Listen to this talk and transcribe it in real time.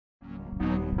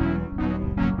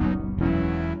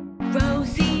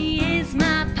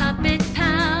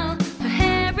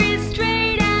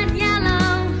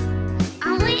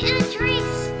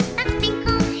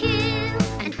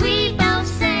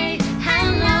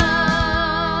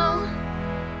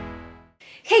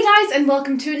guys, and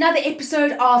welcome to another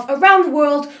episode of Around the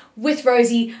World with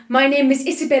Rosie. My name is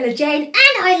Isabella Jane and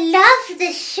I love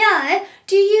this show.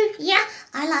 Do you? Yeah,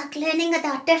 I like learning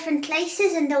about different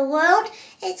places in the world.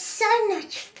 It's so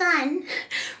much fun.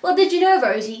 Well, did you know,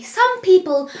 Rosie, some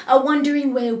people are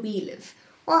wondering where we live.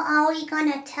 Well, are we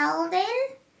gonna tell them?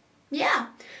 Yeah,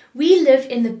 we live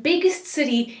in the biggest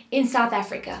city in South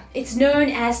Africa. It's known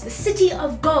as the City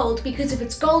of Gold because of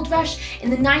its gold rush in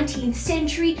the 19th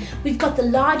century. We've got the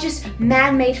largest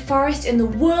man-made forest in the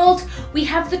world. We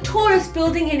have the tallest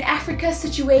building in Africa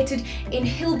situated in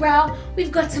Hillbrow.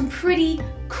 We've got some pretty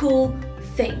cool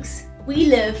things. We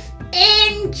live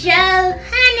in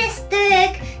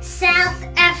Johannesburg, South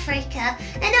Africa,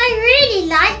 and I really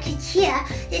like it here.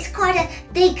 It's quite a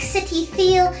big city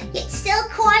feel, yet still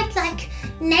quite like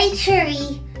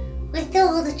naturey with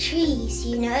all the trees,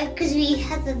 you know, because we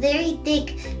have a very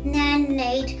big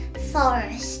man-made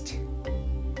forest.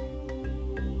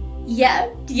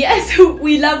 Yes,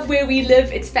 we love where we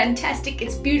live. It's fantastic,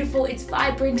 it's beautiful, it's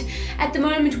vibrant. At the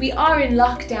moment we are in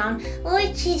lockdown,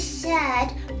 which is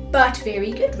sad. But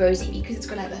very good, Rosie, because it's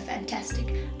going to have a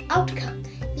fantastic outcome.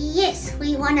 Yes,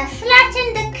 we want to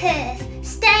flatten the curve.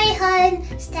 Stay home,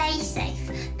 stay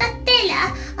safe. But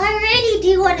Bella, I really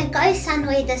do want to go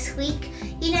somewhere this week.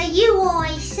 You know, you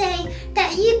always say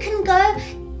that you can go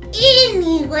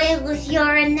anywhere with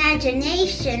your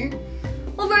imagination.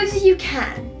 Well, Rosie, you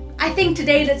can. I think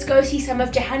today let's go see some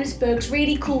of Johannesburg's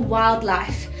really cool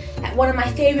wildlife at one of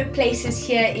my favourite places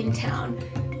here in town,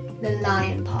 the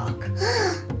Lion Park.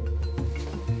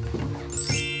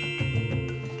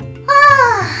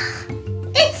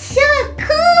 It's so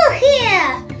cool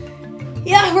here!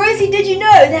 Yeah, Rosie, did you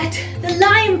know that the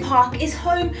Lion Park is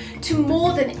home to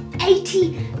more than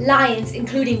 80 lions,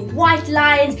 including white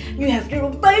lions, you have little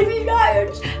baby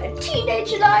lions and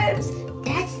teenage lions.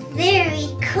 That's very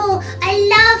cool. I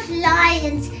love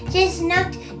lions, just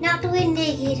not when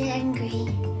they get angry.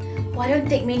 Well, I don't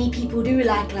think many people do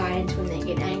like lions when they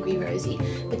get angry, Rosie,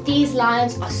 but these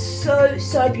lions are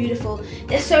so beautiful.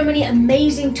 There's so many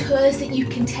amazing tours that you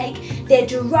can take. There are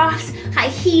giraffes,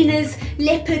 hyenas,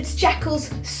 leopards,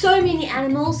 jackals, so many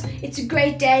animals. It's a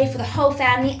great day for the whole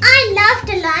family. I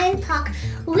loved the Lion Park.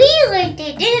 We went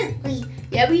there, didn't we?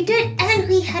 Yeah, we did. And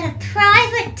we had a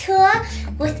private tour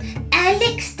with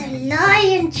Alex, the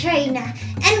lion trainer.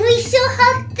 And we saw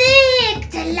how big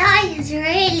the lions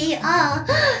really are.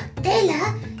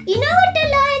 Bella, you know what the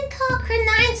Lion Park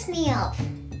reminds me of?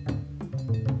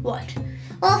 What?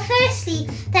 Well, firstly,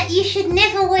 that you should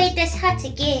never wear this hat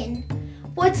again.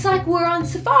 Well, it's like we're on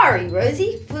safari,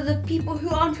 Rosie. For the people who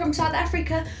aren't from South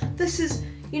Africa, this is,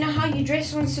 you know, how you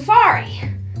dress on safari.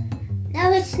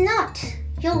 No, it's not.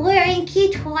 You're wearing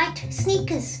cute white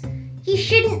sneakers. You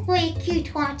shouldn't wear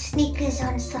cute white sneakers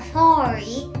on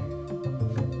safari.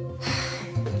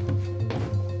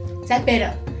 Is that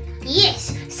better?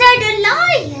 Yes, so the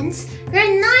lions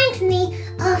remind me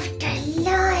of the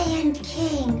Lion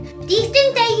King. Do you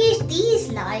think they used these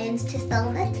lions to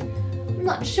film it? I'm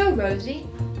not sure, Rosie.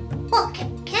 Well,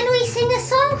 can we sing a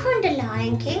song from the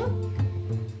Lion King?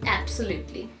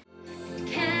 Absolutely.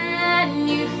 Can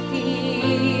you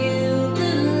feel